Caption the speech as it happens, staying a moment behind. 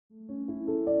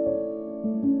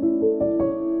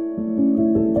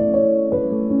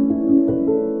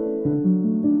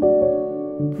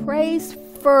praise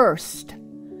first.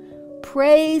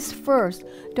 Praise first.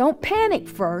 Don't panic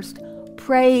first.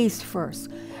 Praise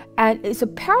first. And it's a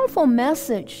powerful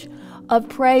message of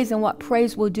praise and what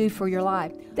praise will do for your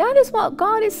life. That is what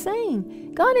God is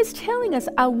saying. God is telling us,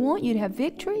 I want you to have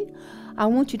victory. I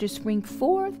want you to spring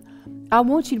forth. I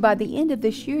want you by the end of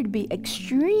this year to be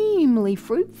extremely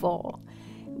fruitful.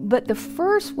 But the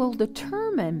first will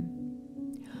determine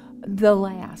the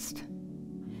last.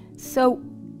 So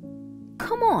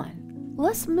come on,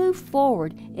 let's move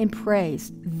forward in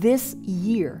praise this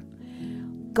year.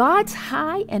 God's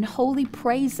high and holy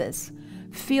praises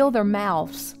fill their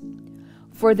mouths,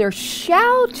 for their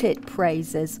shouted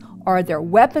praises are their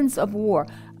weapons of war.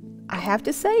 I have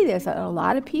to say this. A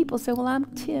lot of people say, well, I'm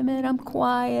timid, I'm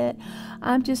quiet,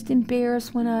 I'm just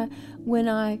embarrassed when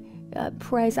I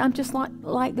praise. I'm just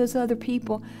like those other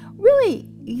people. Really,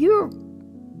 you're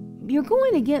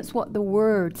going against what the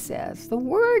Word says. The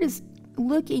Word is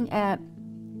looking at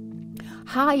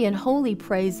high and holy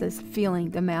praises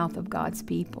filling the mouth of God's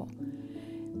people.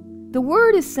 The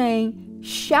Word is saying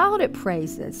shouted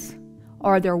praises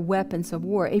are their weapons of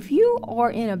war. If you are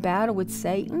in a battle with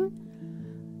Satan,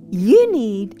 you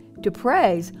need to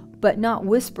praise, but not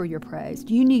whisper your praise.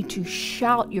 You need to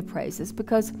shout your praises,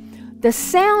 because the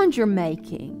sound you're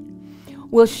making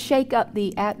will shake up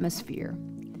the atmosphere.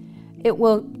 It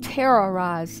will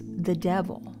terrorize the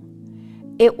devil.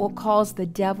 It will cause the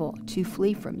devil to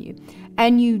flee from you.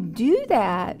 And you do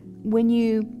that when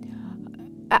you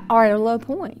are at a low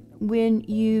point, when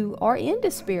you are in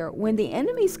despair, when the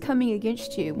enemy's coming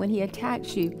against you, when he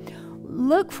attacks you.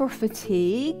 Look for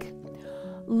fatigue.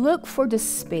 Look for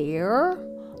despair.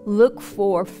 Look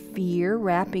for fear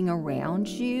wrapping around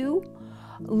you.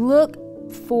 Look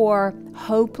for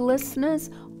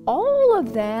hopelessness. All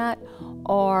of that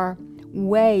are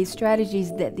ways,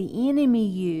 strategies that the enemy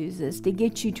uses to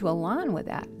get you to align with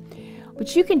that.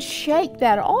 But you can shake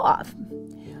that off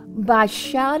by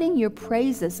shouting your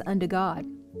praises unto God.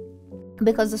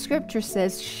 Because the scripture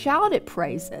says shouted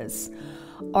praises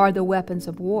are the weapons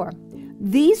of war.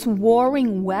 These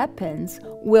warring weapons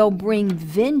will bring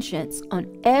vengeance on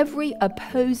every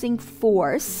opposing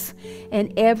force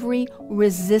and every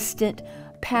resistant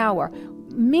power.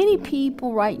 Many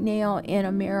people right now in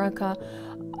America,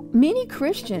 many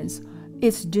Christians,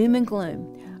 it's doom and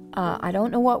gloom. I don't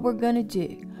know what we're going to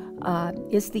do.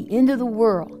 It's the end of the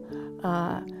world.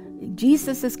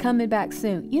 Jesus is coming back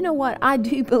soon. You know what? I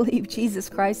do believe Jesus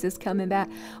Christ is coming back,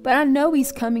 but I know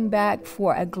he's coming back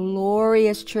for a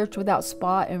glorious church without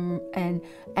spot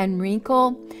and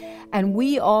wrinkle. And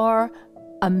we are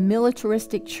a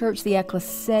militaristic church. The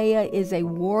ecclesia is a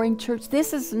warring church.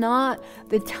 This is not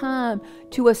the time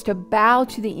to us to bow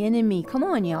to the enemy. Come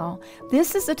on, y'all.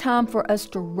 This is the time for us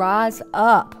to rise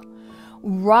up.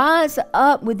 Rise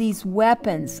up with these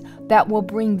weapons that will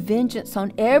bring vengeance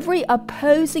on every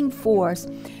opposing force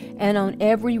and on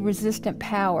every resistant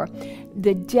power.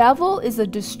 The devil is a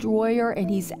destroyer, and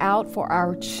he's out for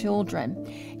our children.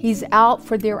 He's out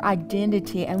for their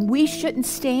identity, and we shouldn't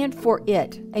stand for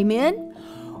it. Amen?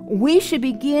 We should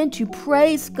begin to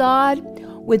praise God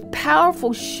with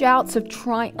powerful shouts of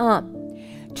triumph,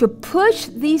 to push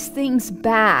these things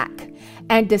back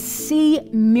and to see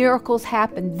miracles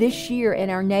happen this year in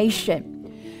our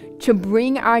nation, to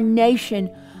bring our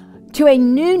nation to a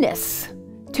newness,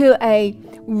 to a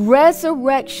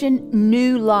resurrection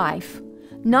new life.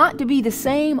 Not to be the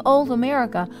same old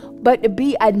America, but to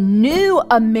be a new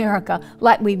America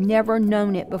like we've never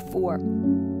known it before.